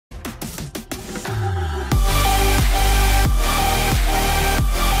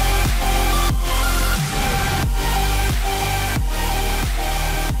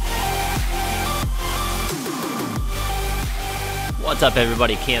What's up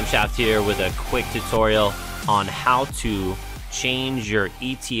everybody, Camshaft here with a quick tutorial on how to change your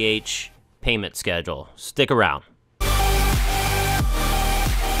ETH payment schedule. Stick around.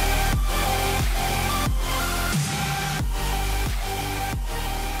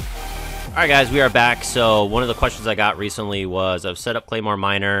 Alright guys, we are back. So one of the questions I got recently was, I've set up Claymore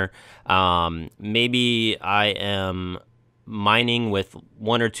Miner. Maybe I am mining with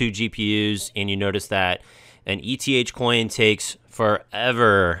 1 or 2 GPUs and you notice that an ETH coin takes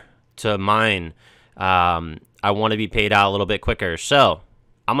forever to mine. I want to be paid out a little bit quicker. So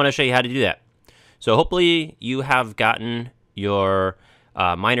I'm going to show you how to do that. So hopefully you have gotten your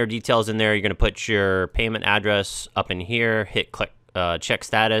miner details in there. You're going to put your payment address up in here, hit click check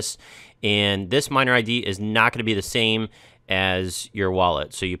status. And this miner ID is not going to be the same as your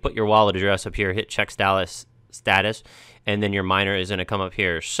wallet. So you put your wallet address up here, hit check status, and then your miner is going to come up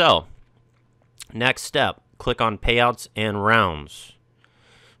here. So next step, click on Payouts and Realms.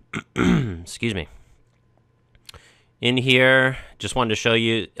 Excuse me. In here, just wanted to show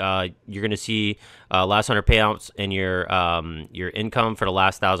you, you're going to see last 100 payouts and your income for the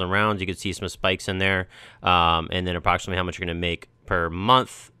last 1,000 rounds. You can see some spikes in there, and then approximately how much you're going to make per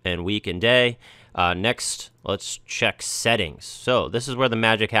month and week and day. Next, let's check settings. So this is where the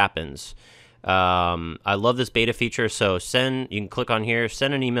magic happens. I love this beta feature. So you can click on here,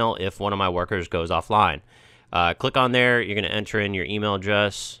 send an email if one of my workers goes offline. Click on there. You're going to enter in your email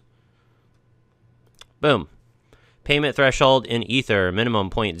address. Boom. Payment threshold in Ether, minimum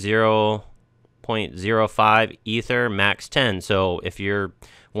 0.05 Ether, max 10. So if you're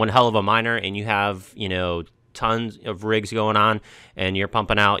one hell of a miner and you have, tons of rigs going on and you're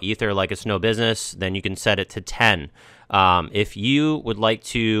pumping out Ether like it's no business, then you can set it to 10. If you would like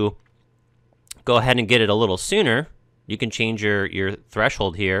to go ahead and get it a little sooner, you can change your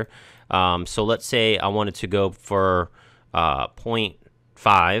threshold here. So let's say I wanted to go for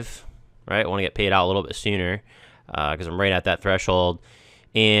 0.5, right? I want to get paid out a little bit sooner because I'm right at that threshold.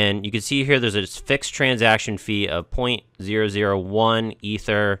 And you can see here there's a fixed transaction fee of 0.001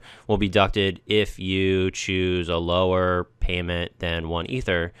 Ether will be deducted if you choose a lower payment than 1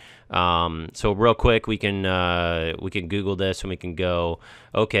 Ether. So real quick, we can Google this and we can go,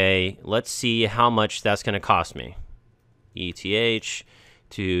 okay, let's see how much that's going to cost me. ETH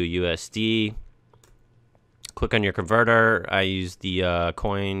to USD. Click on your converter. I use the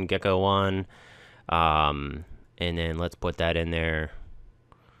Coin Gecko one, and then let's put that in there.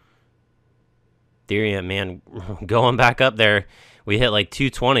 Ethereum, man, going back up there. We hit like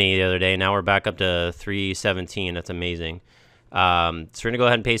 220 the other day. Now we're back up to 317. That's amazing. So we're gonna go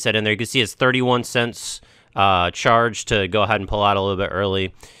ahead and paste that in there. You can see it's 31 cents charge to go ahead and pull out a little bit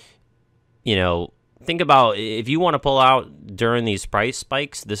early. Think about if you want to pull out during these price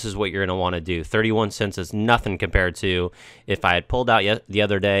spikes, this is what you're going to want to do. 31 cents is nothing compared to if I had pulled out the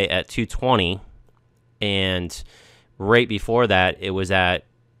other day at 220 and right before that it was at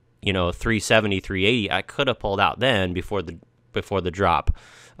 370, 380. I could have pulled out then before the drop.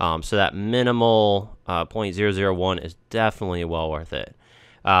 So that minimal 0.001 is definitely well worth it.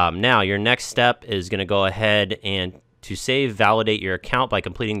 Now your next step is going to go ahead and to save, validate your account by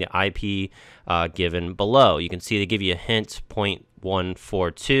completing the IP given below. You can see they give you a hint,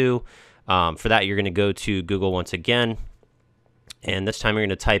 0.142. For that, you're going to go to Google once again, and this time you're going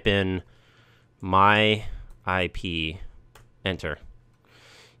to type in my IP, enter.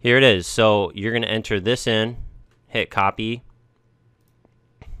 Here it is. So you're going to enter this in, hit copy,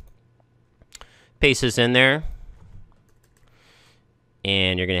 paste this in there,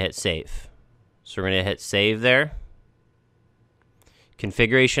 and you're going to hit save. So we're going to hit save there.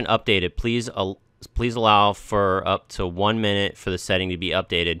 Configuration updated. Please allow for up to 1 minute for the setting to be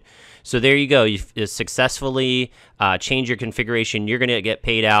updated. So there you go. You've successfully changed your configuration. You're going to get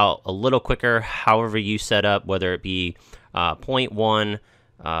paid out a little quicker, however you set up, whether it be 0.1,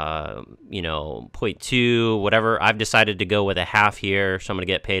 0.2, whatever. I've decided to go with a half here, so I'm going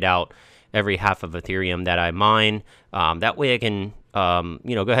to get paid out every half of Ethereum that I mine. That way I can, go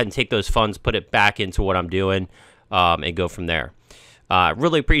ahead and take those funds, put it back into what I'm doing, and go from there.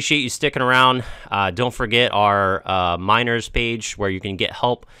 Really appreciate you sticking around. Don't forget our miners page where you can get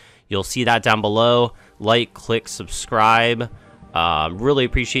help. You'll see that down below. Like, click, subscribe. Really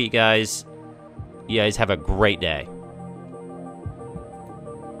appreciate you guys. You guys have a great day.